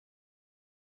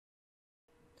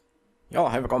Ja,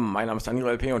 hi, willkommen. Mein Name ist Daniel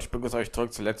LP und ich begrüße euch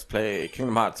zurück zu Let's Play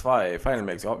Kingdom Hearts 2 Final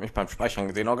Mix. Ihr habt mich beim Speichern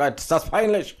gesehen. Oh Gott, ist das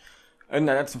peinlich! In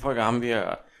der letzten Folge haben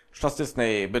wir Schloss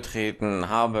Disney betreten,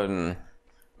 haben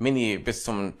Mini bis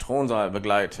zum Thronsaal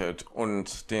begleitet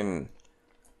und ich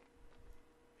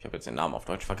habe jetzt den Namen auf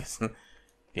Deutsch vergessen.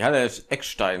 Die Halle des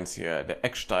Ecksteins hier, der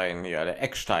Eckstein hier, der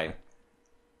Eckstein.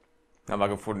 Haben wir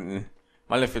gefunden.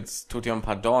 Malefiz tut hier ein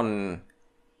paar Dornen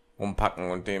umpacken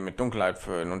und den mit Dunkelheit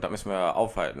füllen, und da müssen wir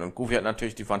aufhalten. Und Goofy hat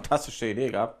natürlich die fantastische Idee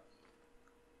gehabt,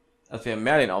 dass wir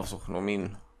Merlin aufsuchen,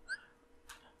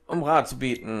 um Rat zu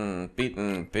bitten,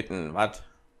 was?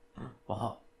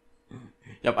 Wow.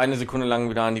 Ich habe eine Sekunde lang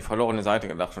wieder an die verlorene Seite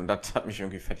gedacht und das hat mich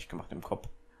irgendwie fertig gemacht im Kopf.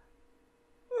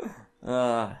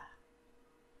 Gut,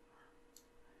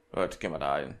 gehen wir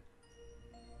da ein.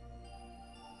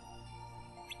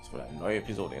 Es wurde eine neue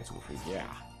Episode hinzugefügt. Ja,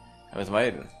 da müssen wir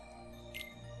hin.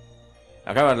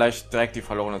 Da kann man gleich direkt die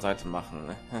verlorene Seite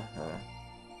machen.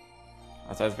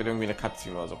 Das heißt, wird irgendwie eine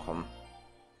Cutscene oder so kommen.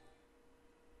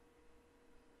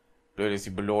 Blöd ist,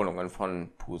 die Belohnungen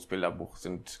von Pus Bilderbuch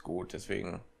sind gut,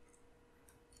 deswegen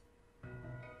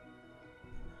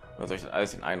soll ich das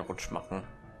alles in einen Rutsch machen.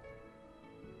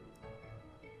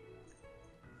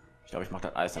 Ich glaube, ich mache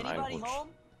das alles in einen Rutsch.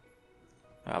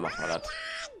 Ja, machen wir das.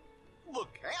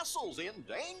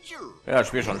 Ja, das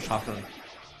Spiel schon schaffen.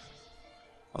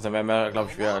 Also werden wir,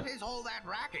 glaube ich, wieder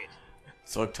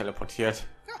zurück teleportiert.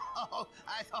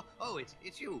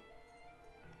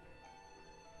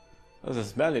 Das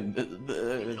ist Merlin,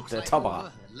 der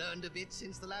Zauberer.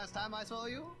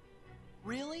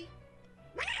 Really?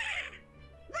 Wait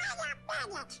a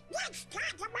minute. Let's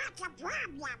talk about the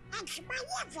problem. It's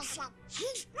Magnificent.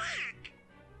 He's back.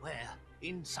 Where?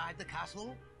 Inside the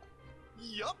castle?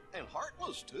 Yup, and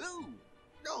heartless too.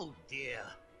 Oh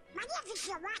dear.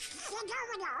 Magnificent wants to send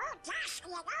over the whole task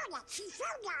in order. She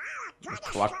found the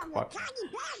Quack, quack.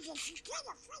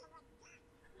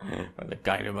 Eine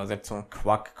geile Übersetzung.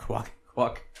 Quack, quack,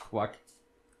 quack, quack,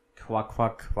 quack,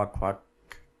 quack, quack, quack,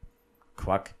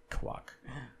 quack, quack.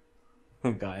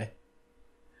 Geil.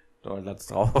 Dort hat's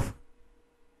drauf.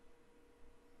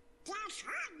 There's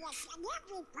hardness in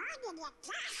every part of the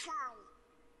castle.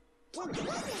 The queen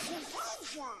is in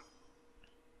danger.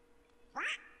 What?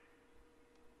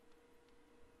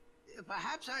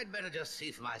 Perhaps I'd better just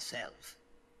see for myself.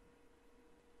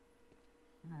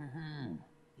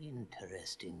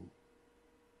 Interesting.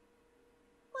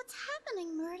 What's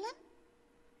happening, Merlin?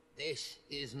 This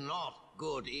is not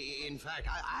good. In fact,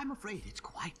 I'm afraid it's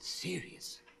quite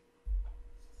serious.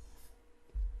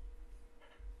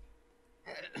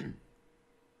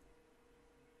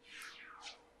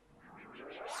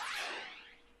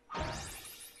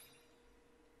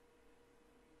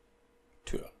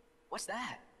 Tür. What's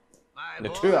that? My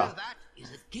boy, Tür. that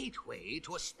is a gateway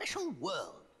to a special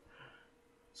world.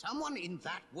 Someone in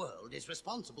that world is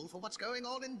responsible for what's going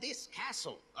on in this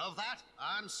castle. Of that,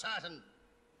 I'm certain.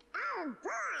 Oh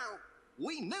boy!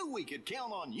 We knew we could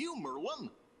count on you,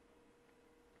 Merlin.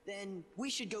 Then we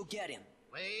should go get him.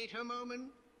 Wait a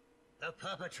moment. The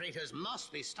perpetrators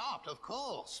must be stopped, of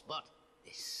course, but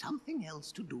there's something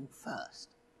else to do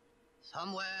first.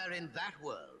 Somewhere in that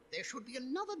world, there should be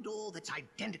another door that's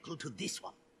identical to this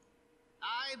one.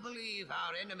 I believe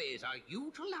our enemies are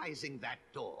utilizing that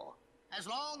door. As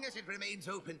long as it remains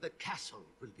open, the castle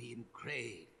will be in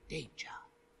grave danger.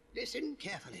 Listen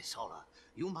carefully, Sora.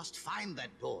 You must find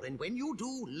that door, and when you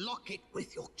do, lock it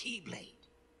with your keyblade.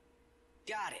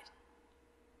 Got it.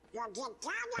 You'll get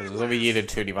down Also so wie jede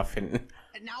Tür, die wir finden.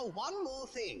 And now one more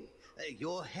thing.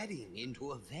 You're heading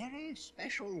into a very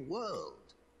special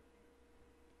world.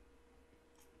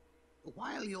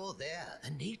 While you're there, the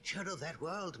nature of that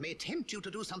world may tempt you to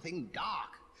do something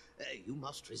dark. You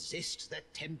must resist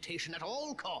that temptation at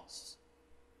all costs.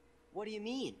 What do you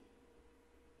mean?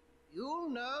 You'll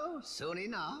know soon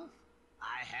enough.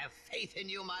 I have faith in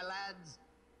you, my lads.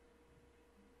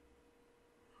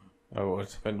 Na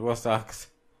gut, wenn du was sagst.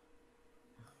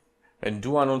 Wenn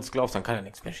du an uns glaubst, dann kann ja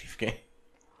nichts mehr schief gehen.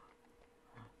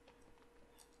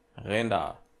 Renn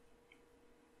da.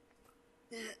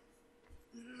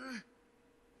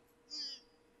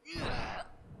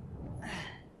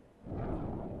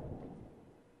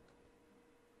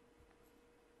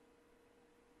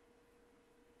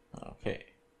 Okay.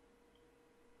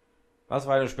 Was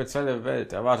für eine spezielle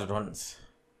Welt erwartet uns?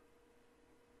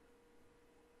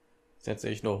 Setze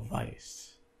ich nur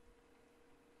weiß.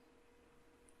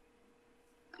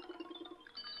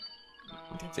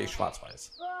 Und jetzt sehe ich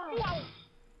schwarz-weiß.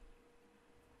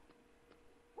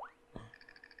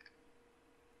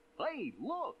 Hey,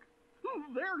 look!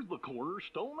 There's the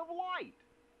cornerstone of light.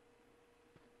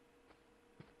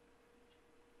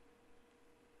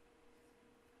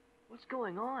 What's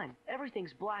going on?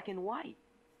 Everything's black and white.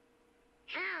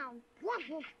 This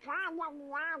is kind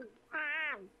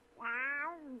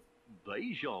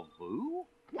Deja vu?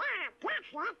 yeah,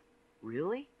 that's it.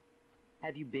 Really?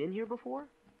 Have you been here before?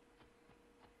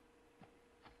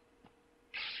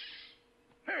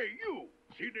 Hey, you!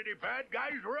 Seen any bad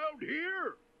guys around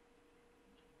here?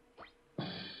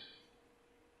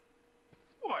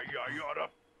 Why, you oughta...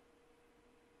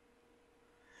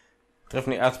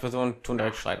 Treffen die Erstperson, tun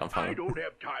direkt Streit I anfangen. don't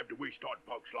have time to waste on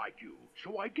folks like you,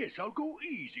 so I guess I'll go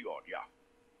easy on ya.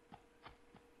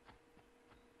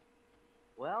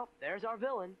 Well, there's our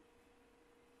villain.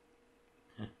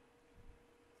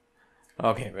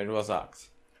 Okay, wenn du was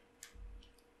sagst.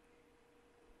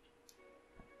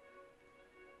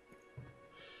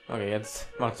 Okay,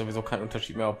 jetzt macht sowieso keinen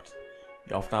Unterschied mehr, ob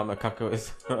die Aufnahme kacke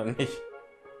ist oder nicht.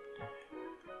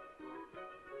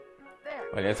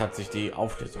 Weil jetzt hat sich die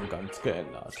Auflösung ganz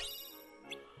geändert.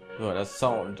 So, das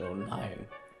Sound, oh nein.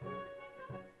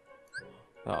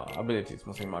 Ja, Abilities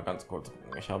muss ich mal ganz kurz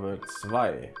gucken. Ich habe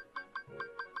 2.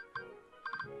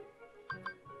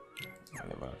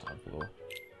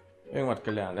 Irgendwas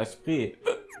gelernt. Esprit.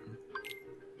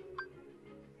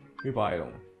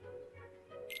 Übereilung.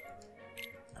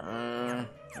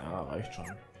 Ja, reicht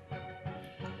schon.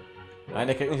 Nein,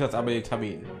 der kriegt nicht das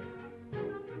Abilitamin.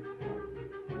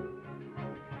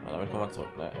 Damit kommen wir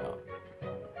zurück. Naja.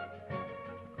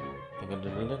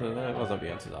 Was habe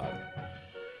ich jetzt zu sagen?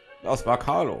 Das war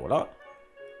Carlo, oder?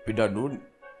 Bin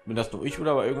das nur ich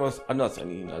oder war irgendwas anders an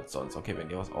ihn als sonst? Okay, wenn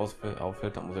dir was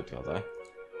auffällt, dann muss es ja sein.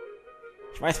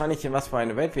 Ich weiß zwar nicht, in was für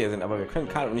eine Welt wir sind, aber wir können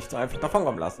Carlo nicht so einfach davon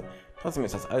kommen lassen. Trotzdem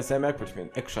ist das alles sehr merkwürdig mit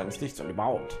dem Eckstein des Lichts und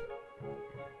überhaupt.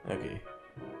 Okay.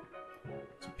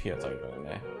 Zu Pier sage ich mal,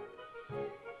 ne?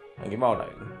 Dann gehen wir auch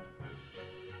dahin.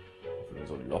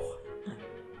 So ein Loch.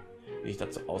 Wie ich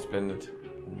dazu ausblendet.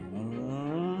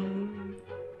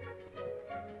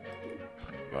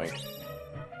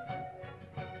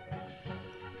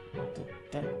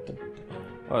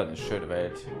 Oh, eine schöne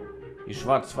Welt. Die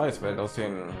Schwarz-Weiß-Welt aus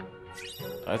den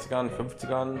 30ern,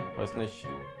 50ern, weiß nicht.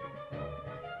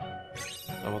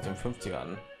 Aber aus den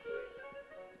 50ern.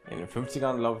 In den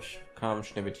 50ern, glaube ich, kam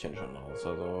Schneewittchen schon raus.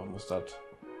 Also muss das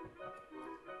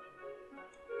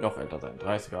noch älter sein.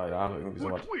 30er Jahre, irgendwie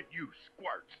sowas. What's with you,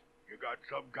 Squirts? You got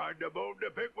some kind of bone to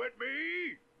pick with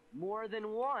me? More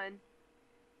than one.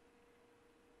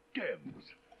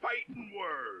 Dems, fighting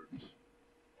words.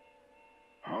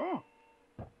 Huh?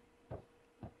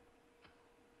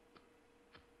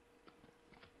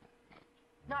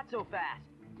 Not so fast.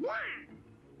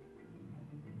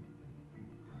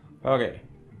 Okay.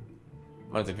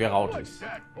 Mal sehen, wer raut What's ist.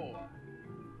 that for?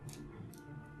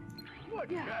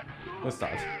 What's that for? Was ist das?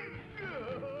 What's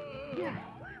that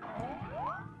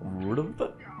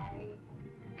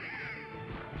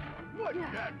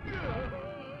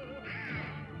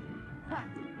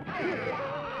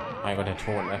Mein Gott, der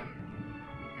Ton, ne?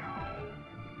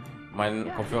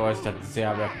 Mein Kopfhörer ist jetzt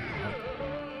sehr weg.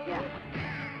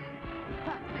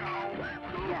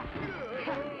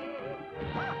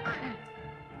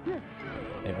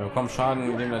 Ey, wir bekommen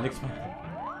Schaden, indem er nichts macht.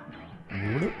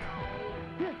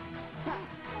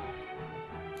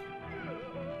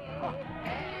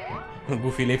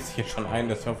 Goofy lebt sich jetzt schon ein,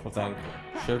 das wirft mit seinem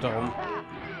Schild herum.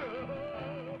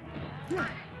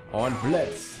 Und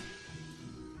Blitz.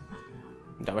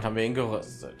 Und damit haben wir ihn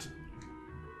gerüstet.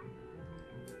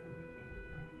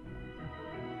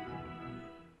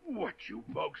 What you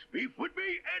folks beef with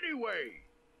me anyway?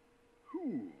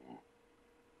 Who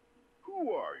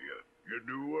are you? You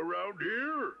new around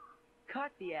here?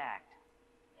 Cut the act.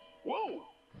 Whoa!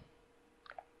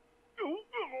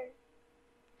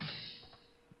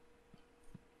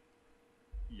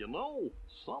 You know,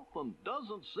 something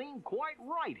doesn't seem quite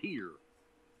right here.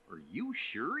 Are you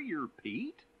sure you're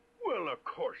Pete? Well, of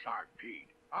course I'm Pete.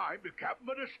 I'm the captain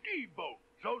of the steamboat,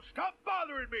 so stop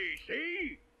bothering me,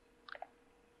 see?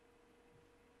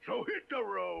 So hit the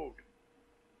road.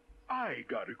 I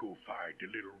gotta go find the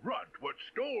little runt what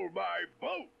stole my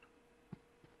boat.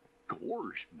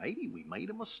 Gosh, maybe we made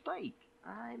a mistake.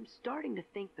 I'm starting to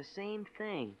think the same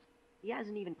thing. He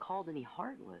hasn't even called any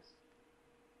Heartless.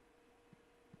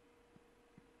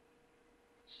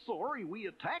 Sorry we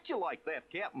attacked you like that,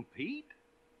 Captain Pete.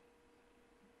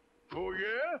 Oh,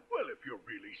 yeah? Well, if you're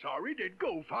really sorry, then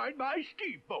go find my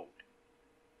steamboat.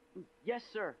 Yes,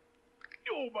 sir.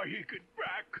 Oh, my hickey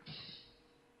back.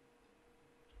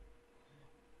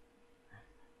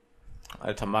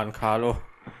 Alter Mann, Carlo.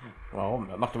 Warum?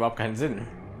 Das macht überhaupt keinen Sinn.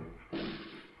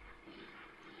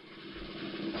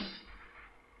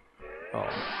 Oh.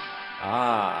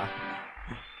 Ah.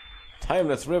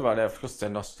 Timeless River, der Fluss der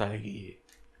Nostalgie.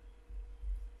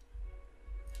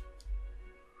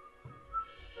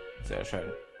 Sehr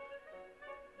schön.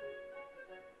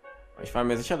 Ich war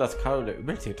mir sicher, dass Karl der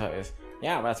Übeltäter ist.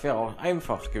 Ja, aber es wäre auch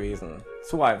einfach gewesen.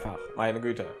 Zu einfach, meine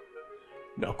Güte.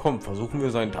 Na komm, versuchen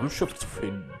wir sein Dampfschiff zu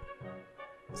finden.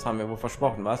 Das haben wir wohl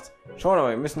versprochen, was? Schon, aber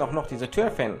wir müssen auch noch diese Tür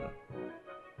finden.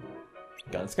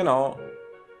 Ganz genau.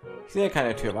 Ich sehe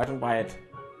keine Tür, weit und breit.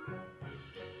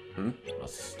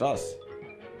 Was ist das?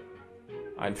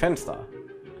 Ein Fenster.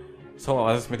 So,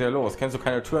 was ist mit dir los? Kennst du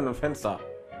keine Türen und Fenster?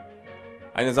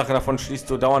 Eine Sache davon schließt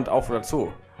du dauernd auf oder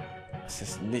zu. Das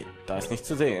ist nicht, da ist nicht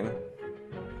zu sehen.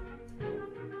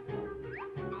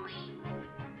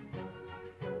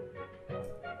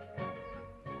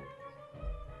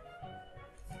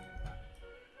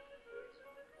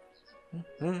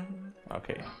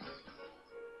 Okay.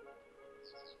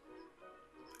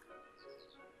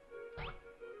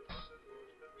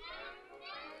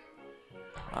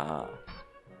 Ah.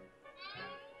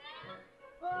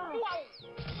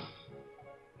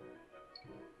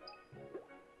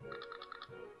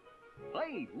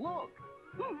 Hey, look!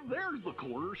 There's the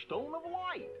cornerstone of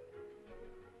light!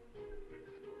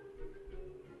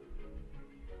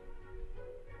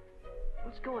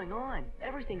 What's going on?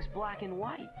 Everything's black and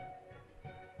white.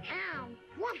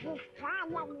 This is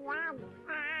problem one.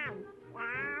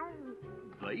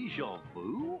 Deja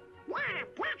vu? Yeah,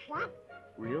 that's it.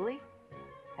 Really?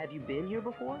 Have you been here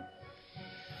before?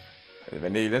 Also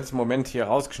wenn die letzten Moment hier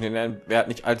rausgeschnitten wären, wäre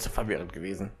nicht allzu verwirrend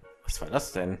gewesen. Was war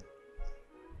das denn?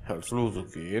 Hörst du so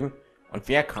gehen? Und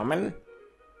wir kommen?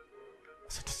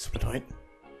 Was hat das zu bedeuten?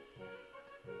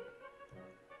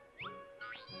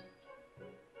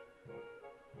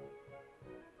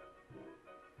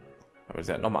 Aber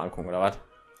sie halt noch mal angucken oder was?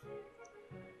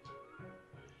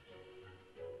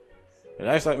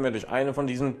 Vielleicht sollten wir durch eine von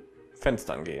diesen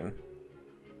Fenstern gehen.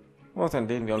 Und dann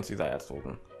legen wir uns dieser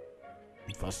Erdboden.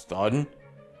 Was dann?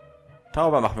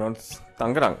 Darüber machen wir uns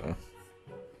dann Gedanken.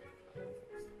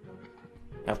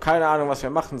 Ich habe keine Ahnung, was wir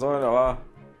machen sollen, aber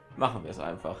machen wir es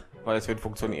einfach, weil es wird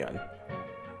funktionieren.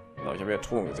 So, ich habe ja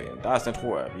Truhen gesehen. Da ist eine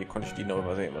Truhe. Wie konnte ich die nur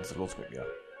übersehen? Was ist los mit mir?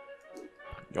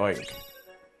 Joink.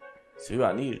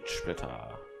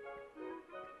 Cyanid-Splitter.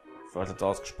 Was jetzt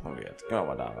ausgesprochen wird. Gehen wir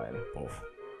mal da rein. Puff.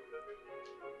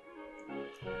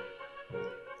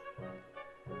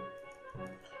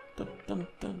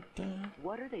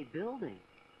 What are they building?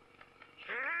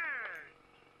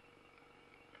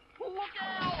 Look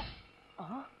out!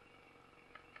 Uh-huh.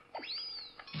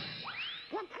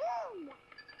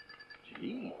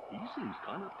 Gee, he seems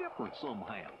kind of different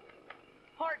somehow.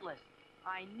 Heartless!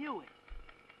 I knew it.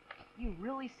 You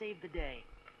really saved the day.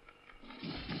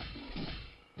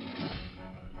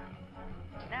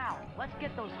 Now, let's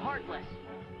get those Heartless.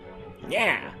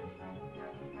 Yeah.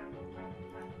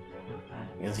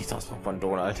 Hier sieht das noch von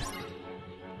Donald.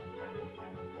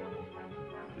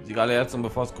 Sie gerade jetzt und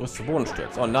bevor das größte Boden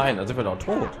stürzt. Oh nein, da sind wir doch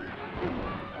tot.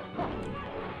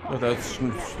 Das ist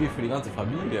ein Spiel für die ganze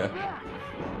Familie.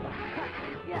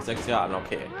 6 Jahren,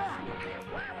 okay.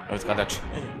 Aber jetzt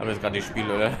gerade die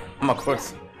Spiele mal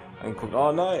kurz anguckt.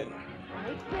 Oh nein,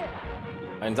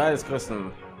 ein Seil ist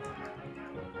gerissen.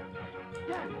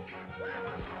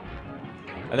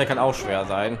 Ja, der kann auch schwer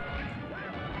sein,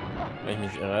 wenn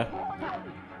ich mich irre.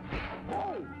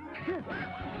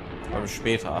 Aber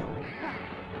später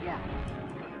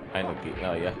eine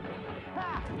Gegner hier.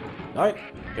 Nein,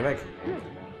 geh weg.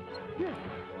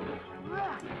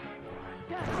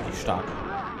 Die stark.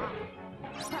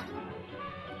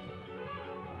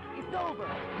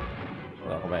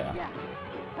 Oder aber ja.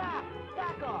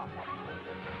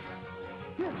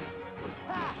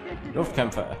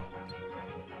 Luftkämpfe.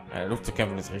 Luft zu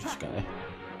kämpfen ist richtig geil.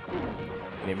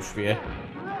 In dem Spiel.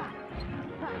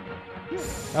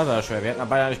 Das war schwer. Wir hätten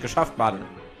aber ja nicht geschafft, Mann.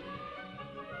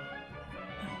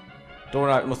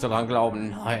 Donald musste daran glauben.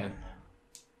 Nein.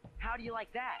 How do you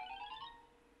like that?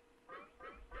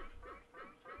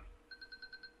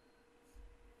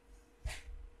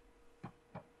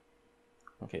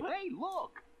 Okay. Hey,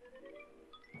 look!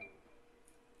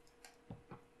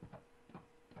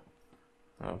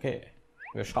 Okay.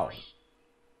 Wir schauen.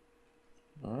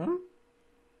 Hm?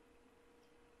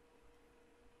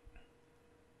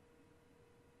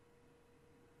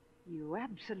 You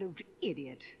absolute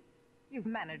idiot. You've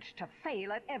managed to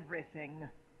fail at everything.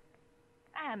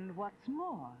 And what's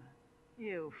more,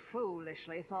 you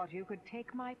foolishly thought you could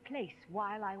take my place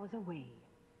while I was away.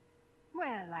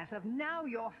 Well, as of now,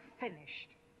 you're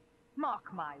finished.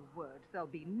 Mark my words, there'll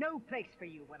be no place for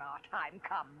you when our time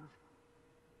comes.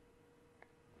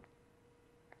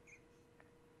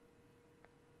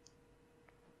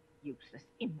 Useless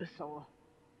imbecile.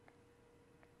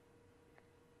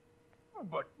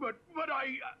 But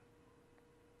I...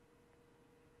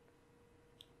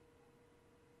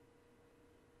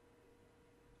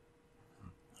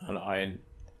 Nein.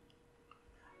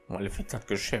 Malefiz hat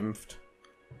geschimpft.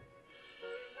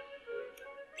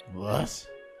 Was?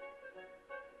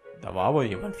 Da war aber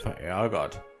jemand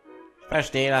verärgert. Ich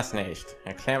verstehe das nicht.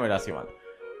 Erklär mir das jemand.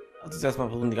 Also erstmal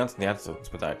versuchen, die ganzen Herzen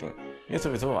zu beseitigen. Hier ist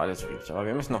sowieso alles friedlich, aber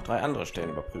wir müssen noch 3 andere Stellen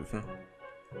überprüfen.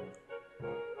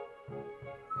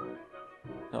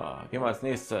 Ja, gehen wir als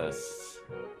nächstes.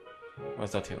 Was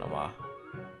ist das hier nochmal?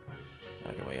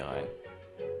 Ja, gehen wir hier rein.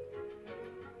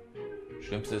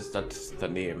 Schlimmste ist das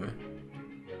daneben.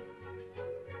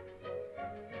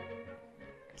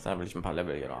 Da will ich ein paar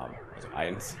Level hier haben. Also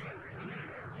 1.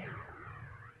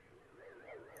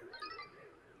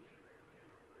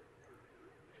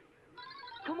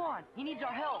 Come on, he needs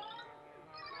our help.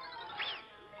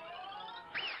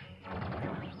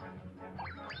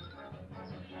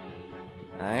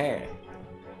 Hey.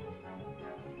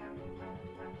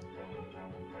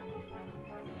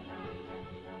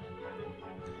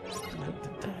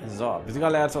 So, besiegen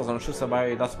alle Ärzte aus einem Schiff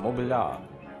dabei, das Mobiliar.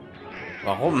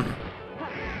 Warum?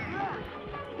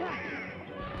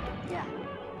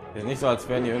 Ist nicht so, als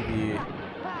wären die irgendwie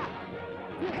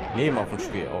Leben auf dem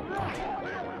Spiel. Oh Gott.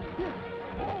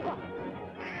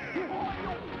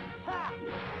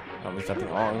 Aber ich das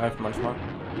Ding auch angreift manchmal.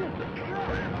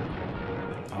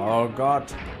 Oh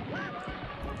Gott.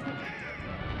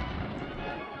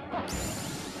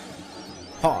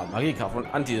 Oh, Magiekraft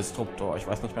und Antidestruktor. Ich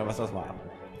weiß nicht mehr, was das war.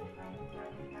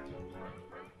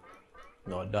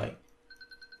 No, nein.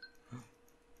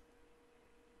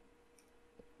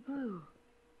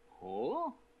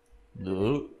 Oh?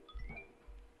 Nö.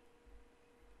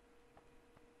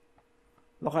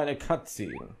 Noch eine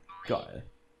Cutscene. Geil.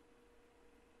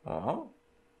 Aha.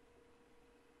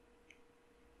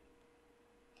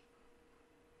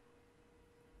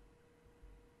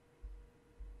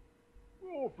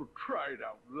 Oh, for crying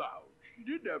out loud. You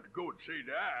didn't have to go and say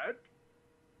that.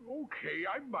 Okay,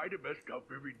 I might have messed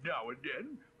up every now and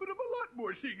then, but I'm a lot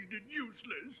more things than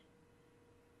useless.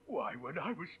 Why, when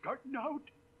I was starting out...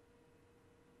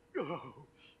 Oh,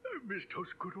 I miss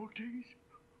those good old days.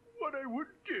 What I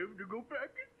wouldn't give to go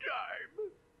back in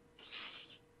time.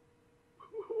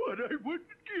 What I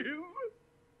wouldn't give.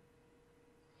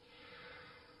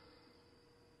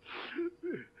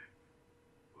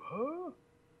 Huh?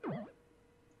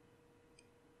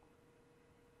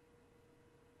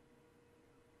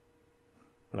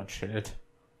 Das Schild.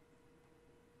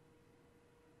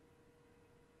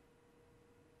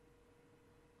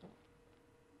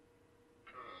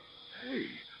 Hey,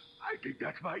 I think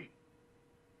that's my...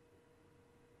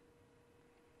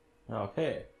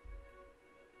 Okay.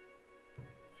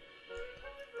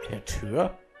 Der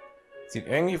Tür sieht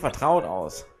irgendwie vertraut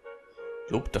aus.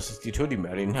 Lob, das ist die Tür, die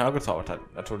Merlin hergezaubert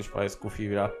hat. Natürlich weiß Goofy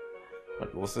wieder,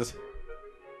 was los ist.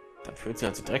 Dann führt sie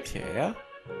also direkt hierher.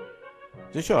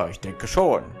 Sicher, ich denke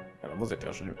schon. Ja, da muss ich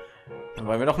ja schon. Dann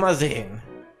wollen wir doch mal sehen.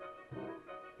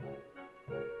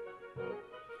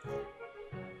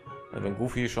 Ja, wenn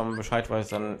Goofy schon Bescheid weiß,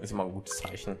 dann ist immer ein gutes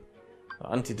Zeichen.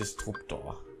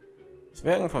 Antidestruktor. Das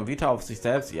Wirken von Vita auf sich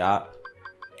selbst, ja.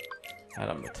 Ja,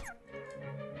 damit.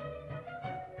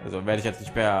 Also werde ich jetzt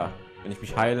nicht mehr, wenn ich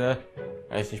mich heile,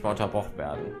 werde ich nicht mehr unterbrochen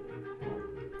werden.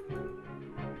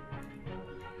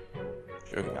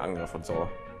 Irgendein Angriff und so.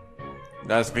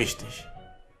 Das ist wichtig.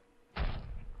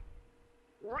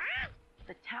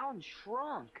 The town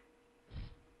shrunk.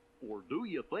 Or do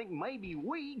you think maybe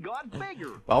we got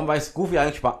bigger? Warum weiß Goofy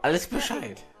eigentlich über alles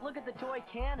Bescheid? Look at the toy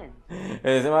cannon.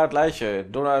 Es ist immer das gleiche.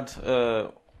 Donald,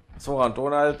 Sora und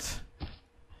Donald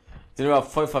sind immer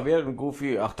voll verwirrt und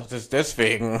Goofy, ach, das ist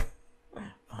deswegen.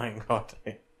 Mein Gott,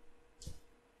 ey.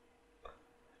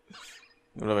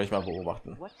 Oder will ich mal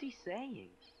beobachten. What's he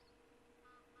saying?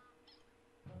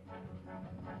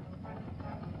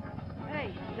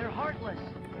 Hey, they're heartless.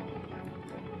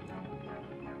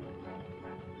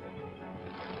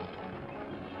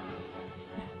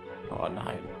 Oh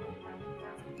nein.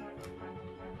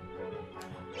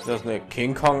 Ist das eine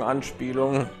King Kong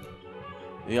Anspielung?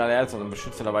 Ja, er ist ein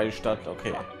Beschützer dabei die Stadt.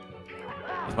 Okay.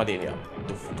 Was mal den hier.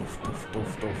 Duff, duff, duff,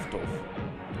 duff, duff, duff.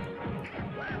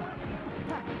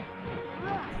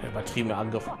 Übertriebene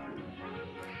Angriff.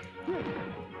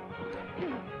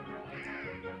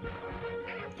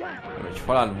 Ich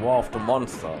voll an War of the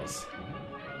Monsters.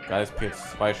 Geiles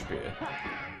PS2 Spiel.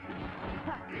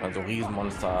 Also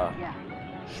Riesenmonster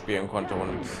spielen konnte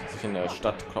und sich in der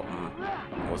Stadt kloppen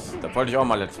muss. Da wollte ich auch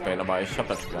mal Let's Play, aber ich habe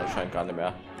das Spiel anscheinend gar nicht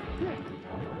mehr.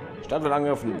 Die Stadt wird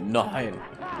angegriffen. Nein.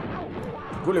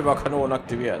 Gulliver Kanonen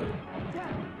aktivieren.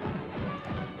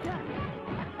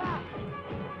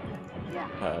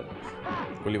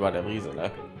 Gulliver der Riese, ne?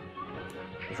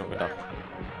 Hab schon gedacht.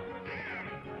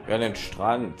 Wir an den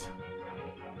Strand.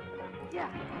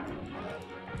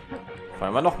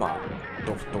 Fallen wir noch mal.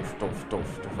 Duft.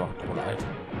 Das war Donald.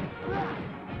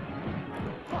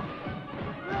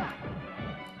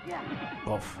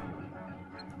 Auf.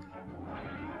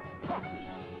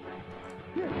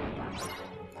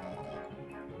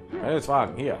 Jetzt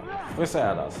Wagen hier. Frisse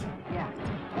er das.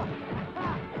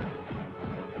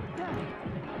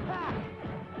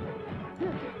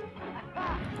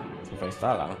 So fängst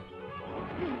da lang.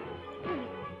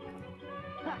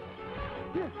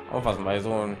 Aufpassen, bei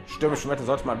so einem stürmischen Wetter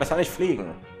sollte man besser nicht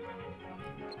fliegen.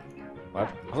 Was?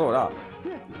 Ach so, da.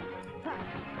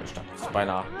 Die Stadt ist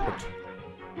beinahe kaputt.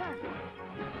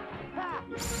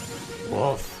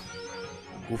 Uff.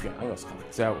 Profi an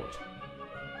Angriffskraft. Sehr gut.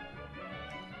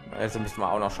 Jetzt müssen wir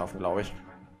auch noch schaffen, glaube ich.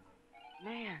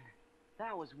 Man,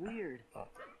 that was weird.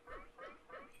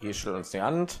 Hier schüttelt uns die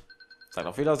Hand. Sagt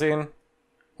auf Wiedersehen.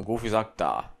 Und Goofy sagt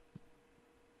da.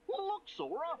 Look,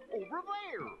 Sora, over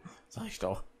there. Sag ich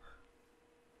doch.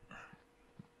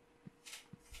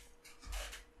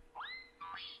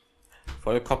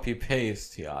 Voll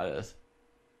Copy-Paste hier alles.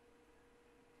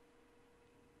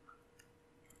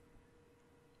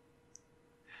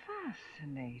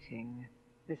 Fascinating.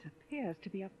 This appears to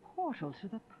be a portal to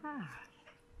the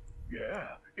past.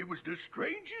 Yeah, it was the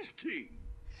strangest thing.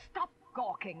 Stop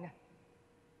gawking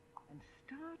and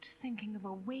start thinking of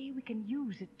a way we can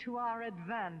use it to our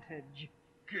advantage.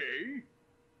 Okay.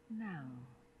 Now,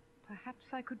 perhaps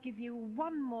I could give you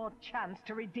one more chance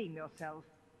to redeem yourself.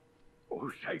 Oh,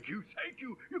 thank you, thank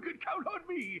you. You can count on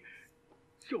me.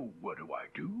 So what do I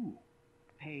do?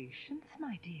 Patience,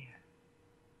 my dear.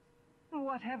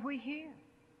 What have we here?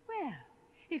 Well,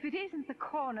 if it isn't the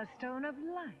cornerstone of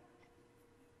light.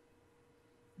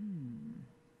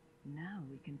 Now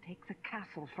we can take the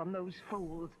castle from those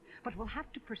fools, but we'll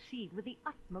have to proceed with the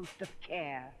utmost of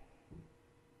care.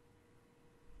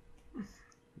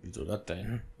 Wieso das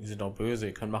denn? Die sind doch böse,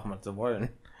 die können machen, was sie wollen.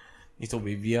 Nicht so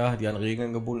wie wir, die an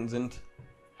Regeln gebunden sind.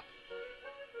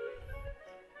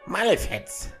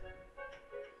 Malefiz.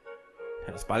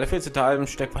 Das Malefiz-Teil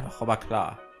steckt war doch aber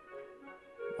klar.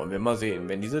 Wollen wir mal sehen,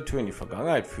 wenn diese Tür in die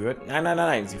Vergangenheit führt.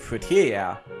 Nein, sie führt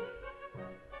hierher.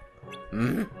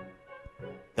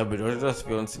 Da bedeutet das, dass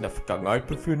wir uns in der Vergangenheit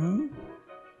befinden.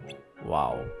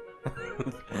 Wow.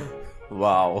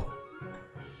 Wow.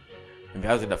 Wenn wir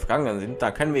also in der Vergangenheit sind,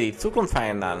 dann können wir die Zukunft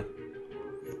verändern.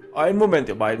 Einen Moment,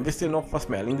 ihr beiden, wisst ihr noch, was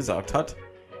Merlin gesagt hat?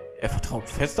 Er vertraut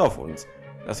fest auf uns,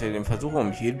 dass wir den Versuch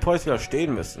um jeden Preis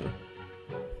widerstehen müssen.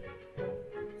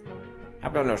 Ich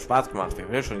habe ja nur Spaß gemacht. Wer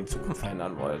will schon die Zukunft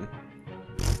verändern wollen?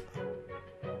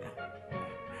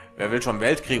 Wer will schon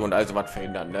Weltkrieg und also was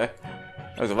verhindern, ne?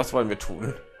 Also was wollen wir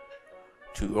tun?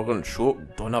 Türen,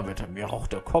 Schurken, Donnerwetter, mir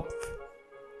raucht der Kopf.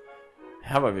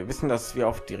 Ja, aber wir wissen, dass wir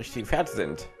auf die richtigen Fährte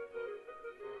sind.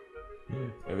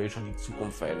 Er will schon die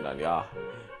Zukunft verändern, ja.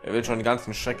 Er will schon die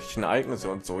ganzen schrecklichen Ereignisse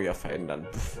und so ja verändern.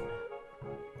 Pff.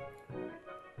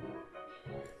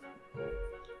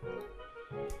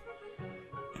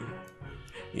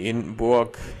 Die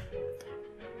Hindenburg,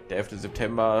 der 11.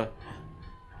 September.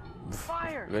 Pff,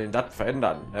 will das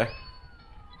verändern, ne?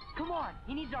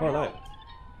 Oh nein.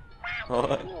 Oh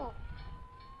nein.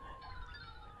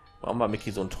 Warum war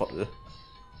Mickey so ein Trottel?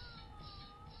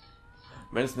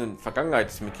 Wenn es eine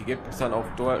Vergangenheits-Mickey gibt, ist dann auch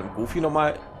Donald und Goofy noch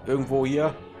mal irgendwo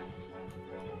hier.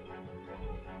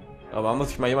 Aber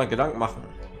muss ich mal jemand Gedanken machen.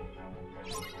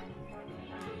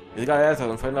 Egal, er ist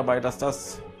und vorhin dabei, dass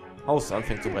das Haus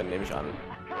anfängt zu brennen, nehme ich an.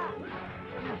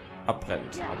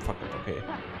 Abbrennt, abfackelt, okay.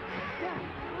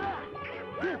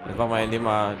 Das war mal, indem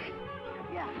wir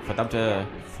verdammte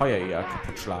Feuer hier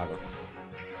kaputt schlagen.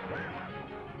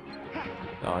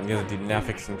 Ja, und hier sind die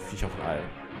nervigsten Viecher von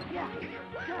allen.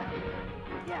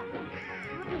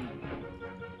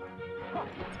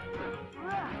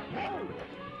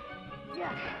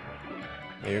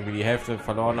 Irgendwie die Hälfte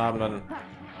verloren haben, dann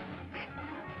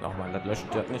noch mal, das löscht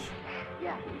das nicht.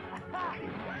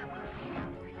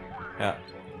 Ja.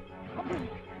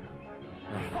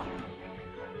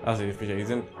 Also die Viecher, die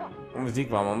sind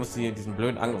unbesiegbar. Man muss sie diesen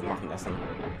blöden Angriff machen lassen.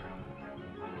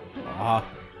 Ah.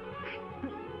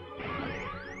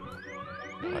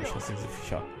 Ich hasse diese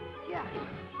Viecher.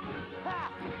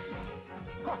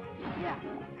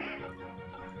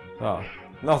 Ja,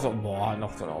 noch so, boah,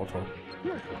 noch so ein Auto.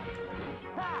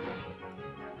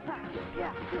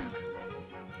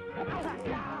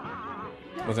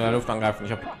 Ich muss in der Luft angreifen.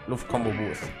 Ich habe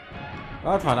Luft-Kombo-Boost.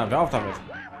 Gott verdammt, hör auf damit.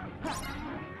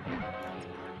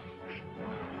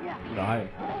 Nein.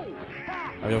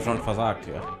 Habe ich schon versagt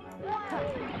hier.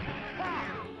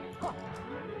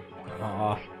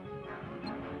 Oh.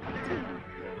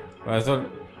 Also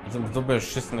Das sind so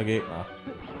beschissene Gegner.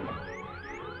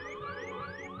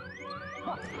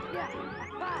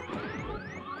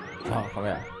 So, komm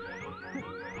her.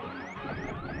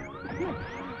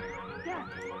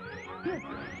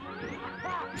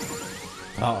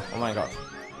 Oh mein Gott.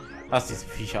 Was diese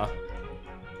Viecher.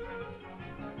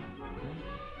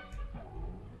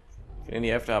 In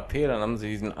die Hälfte AP, dann haben sie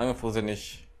diesen Angriff, wo sie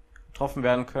nicht getroffen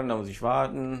werden können, da muss ich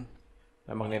warten.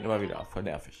 Dann machen die immer wieder, voll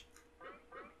nervig.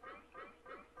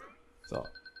 So,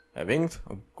 er winkt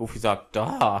und Goofy sagt,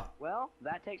 da. Well,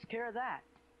 that takes care of that.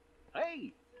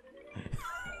 Hey,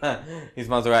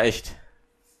 Diesmal sogar echt.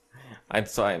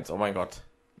 1:1. Oh mein Gott.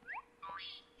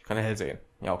 Ich kann hell sehen.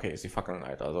 Ja, okay, ist die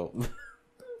Vergangenheit, also.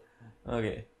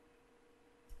 Okay.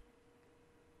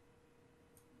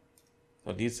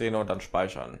 So, die Szene und dann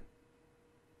speichern.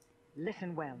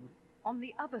 Listen well. On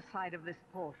the other side of this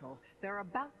portal, they're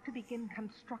about to begin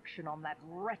construction on that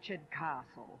wretched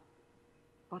castle.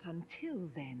 But until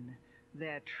then,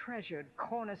 their treasured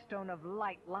cornerstone of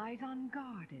light lies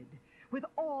unguarded, with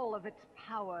all of its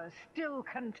power still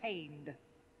contained.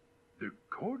 the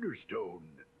cornerstone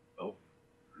of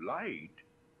light?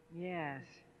 Yes.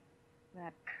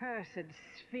 That cursed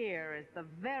sphere is the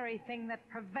very thing that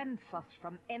prevents us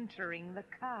from entering the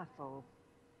castle.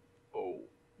 Oh,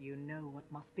 You know what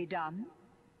must be done?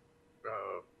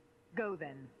 Go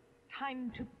then.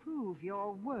 Time to prove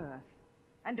your worth.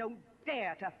 And don't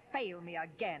dare to fail me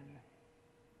again.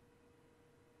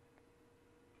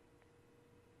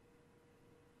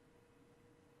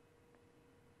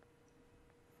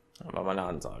 Aber meine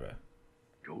Ansage.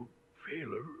 don't fail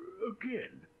her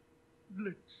again.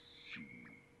 Let's see.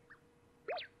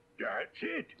 That's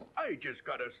it. I just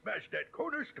gotta smash that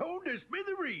cornerstone to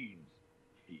smithereens.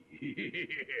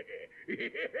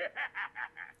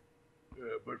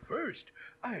 But first,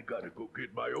 I gotta go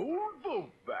get my old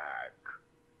boat back.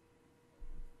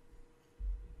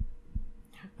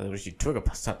 Also durch die Tür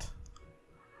gepasst hat.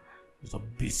 So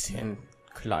ein bisschen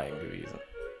klein gewesen.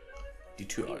 Die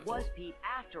Tür It was also. Pete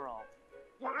after all.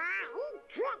 Yeah, he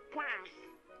tricked us.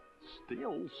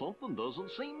 Still, something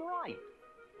doesn't seem right.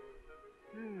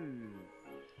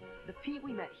 The Pete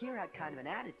we met here had kind of an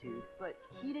attitude, but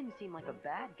he didn't seem like a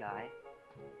bad guy.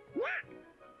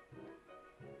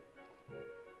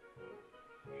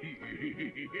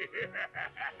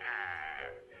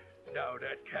 Now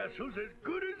that castle's as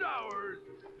good as ours.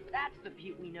 That's the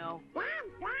Pete we know. Bam,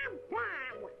 bam,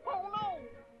 bam. Oh no!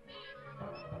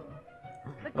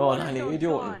 The Oh nein, die cornerstone's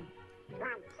Idioten. gone.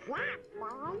 What's that,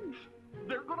 boys?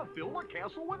 They're gonna fill the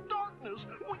castle with darkness.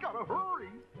 We gotta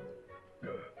hurry.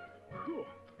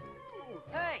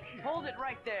 Hey, hold it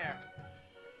right there.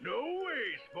 No way,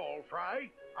 small fry.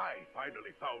 I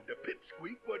finally found the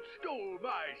pipsqueak what stole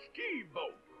my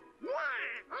steamboat. Yeah,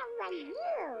 that was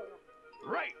you.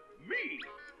 Right, me.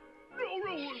 No,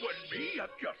 it wasn't me. I'm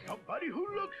just somebody who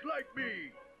looks like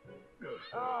me.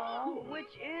 Oh,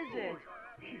 which is it?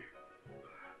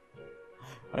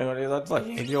 Mein Gott, ihr seid solche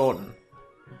Idioten.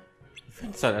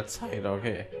 Fenster der Zeit,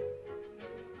 okay.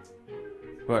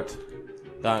 Gut.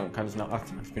 Dann kann ich nach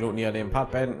 28 Minuten hier den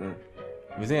Part beenden.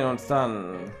 Wir sehen uns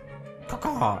dann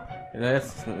in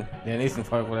der nächsten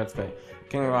Folge von Let's Play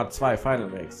Kingdom Hearts 2 Final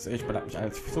Mix. Ich bedanke mich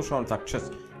als Zuschauer und sage Tschüss.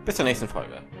 Bis zur nächsten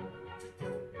Folge.